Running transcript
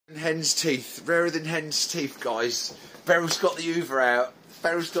Hen's teeth, rarer than hen's teeth, guys. Beryl's got the Hoover out.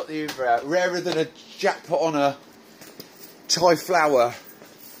 Rarer than a jackpot on a Thai flower.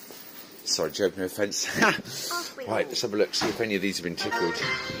 Sorry, joke, no offence. Right, let's have a look, see if any of these have been tickled.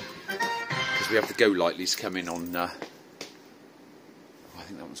 Because we have the Go Lightlies coming on. I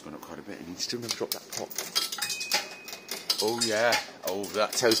think that one's gone up quite a bit, and he's still never dropped that pop. Oh yeah, oh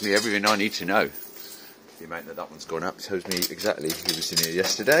that tells me everything I need to know. The amount that one's gone up tells me exactly who was in here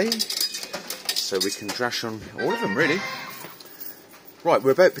yesterday. So we can trash on all of them, really. Right, we're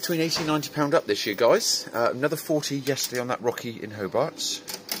about between £80 and £90 up this year, guys. Another 40 yesterday on that Rocky in Hobart's.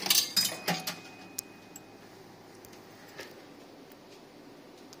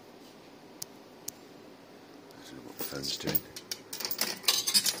 I don't know what the phone's doing.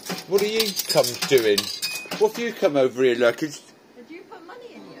 What are you doing? What have you come over here, Lucky? Did you put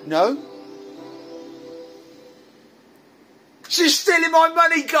money in here? No. She's stealing my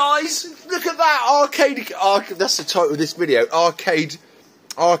money, guys! Look at that! That's the title of this video. Arcade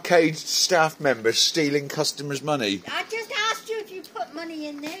staff member stealing customers' money. I just asked you if you put money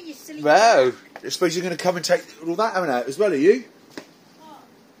in there, you silly... Well, I suppose you're going to come and take all that out as well, are you? What?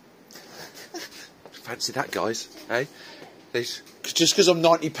 Fancy that, guys, eh? Just because I'm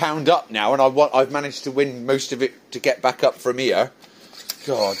 £90 up now and I've managed to win most of it to get back up from here.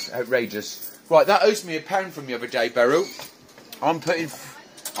 God, outrageous. Right, that owes me £1 from the other day, Beryl. I'm putting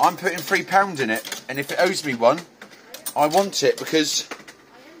 £3 in it, and if it owes me one, I want it because... I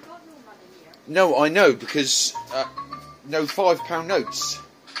haven't got no money here. No, I know, because no £5 notes.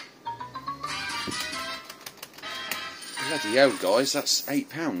 Bloody hell, guys, that's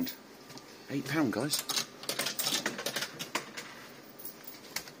 £8. £8, guys.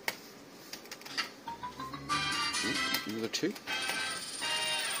 Ooh, another 2.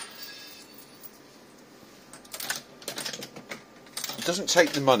 Doesn't take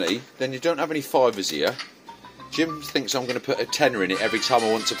the money, then you don't have any fivers here. Jim thinks I'm going to put a tenner in it every time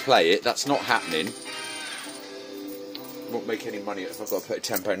I want to play it. That's not happening. Won't make any money if I've got to put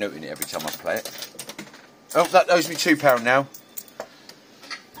a £10 note in it every time I play it. Oh, that owes me £2 now.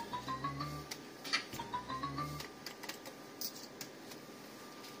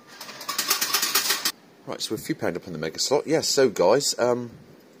 Right, so we're a few pound up on the mega slot. Yes, so guys, off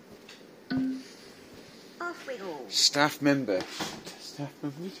we go. Staff members.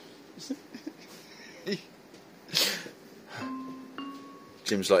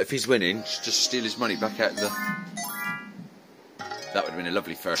 Jim's like, if he's winning, just steal his money back out of the... That would have been a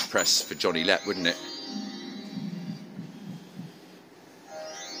lovely first press for Johnny Lett, wouldn't it?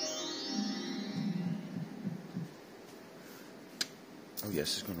 Oh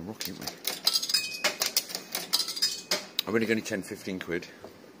yes, it's going to rock, isn't we? I've only got only 10-15 quid.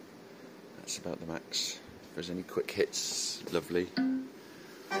 That's about the max. If there's any quick hits, lovely.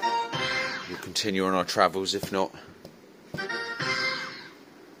 We'll continue on our travels, if not.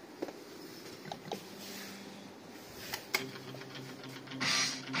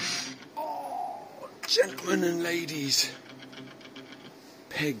 Oh, gentlemen and ladies.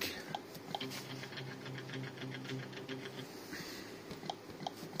 Peg.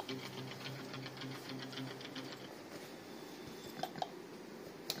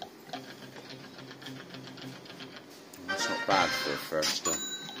 That's not bad for a first.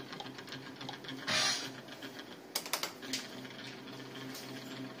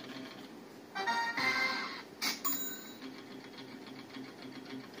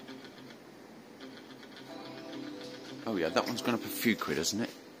 Oh yeah, that one's gone up a few quid, hasn't it?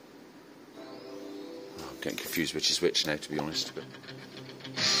 Oh, I'm getting confused which is which now, to be honest. But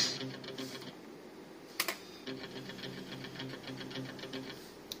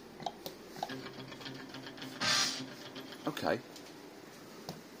okay,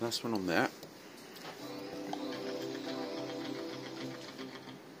 last one on there.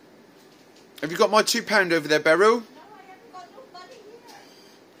 Have you got my £2 over there, Beryl?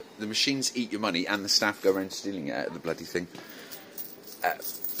 The machines eat your money and the staff go around stealing it out of the bloody thing.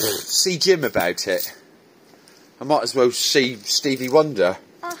 See Jim about it. I might as well see Stevie Wonder.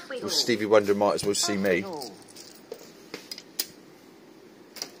 Or Stevie Wonder might as well see me.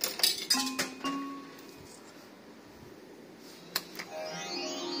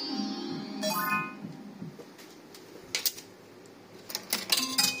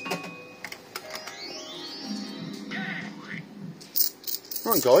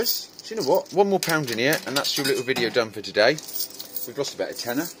 Right guys, do you know what? One more pound in here and that's your little video done for today. We've lost about a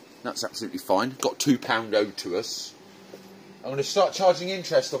tenner. That's absolutely fine. Got £2 owed to us. I'm going to start charging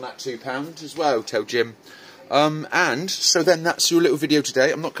interest on that £2 as well, tell Jim. And so then that's your little video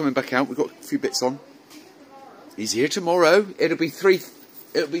today. I'm not coming back out. We've got a few bits on. He's here tomorrow. It'll be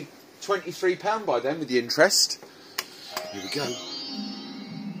It'll be £23 by then with the interest. Here we go.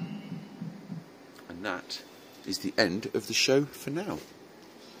 And that is the end of the show for now.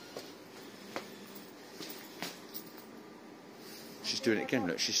 She's doing it again,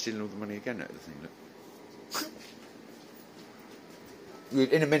 look. She's stealing all the money again out of the thing, look.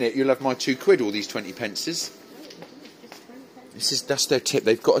 In a minute, you'll have my £2, all these 20 pences. That's their tip.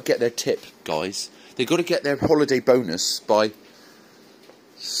 They've got to get their tip, guys. They've got to get their holiday bonus by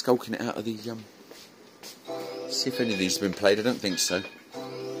skulking it out of the... See if any of these have been played. I don't think so.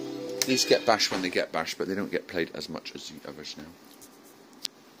 These get bashed when they get bashed, but they don't get played as much as the others now.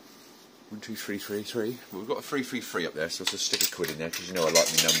 1, 2, 3, 3, 3. Well, we've got a 3, 3, 3 up there, so I'll just stick £1 in there, because you know I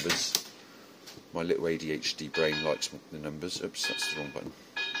like my numbers. My little ADHD brain likes the numbers. Oops, that's the wrong button.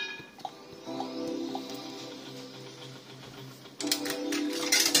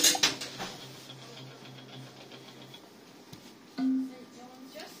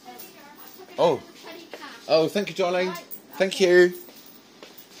 Oh, thank you, darling. Thank you.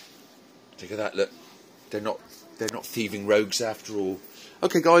 Look at that, look. They're not thieving rogues after all.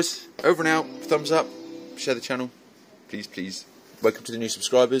 Okay, guys, over and out. Thumbs up. Share the channel. Please, please. Welcome to the new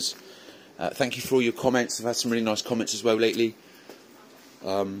subscribers. Thank you for all your comments. I've had some really nice comments as well lately.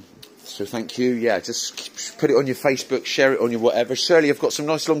 So thank you. Yeah, just put it on your Facebook, share it on your whatever. Shirley, I've got some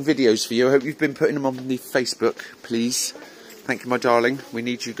nice long videos for you. I hope you've been putting them on the Facebook, please. Thank you, my darling. We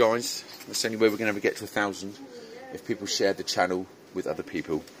need you guys. That's the only way we're going to ever get to 1,000, if people share the channel with other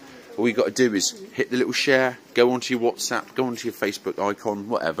people. All you got to do is hit the little share, go onto your WhatsApp, go onto your Facebook icon,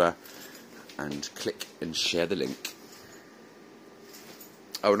 whatever, and click and share the link.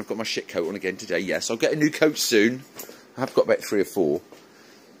 Oh, and I've got my shit coat on again today. Yes, I'll get a new coat soon. I have got about 3 or 4.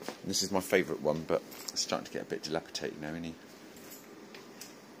 And this is my favourite one, but it's starting to get a bit dilapidated now, isn't he?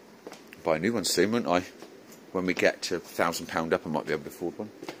 Buy a new one soon, won't I? When we get to £1,000 up, I might be able to afford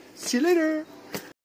one. See you later.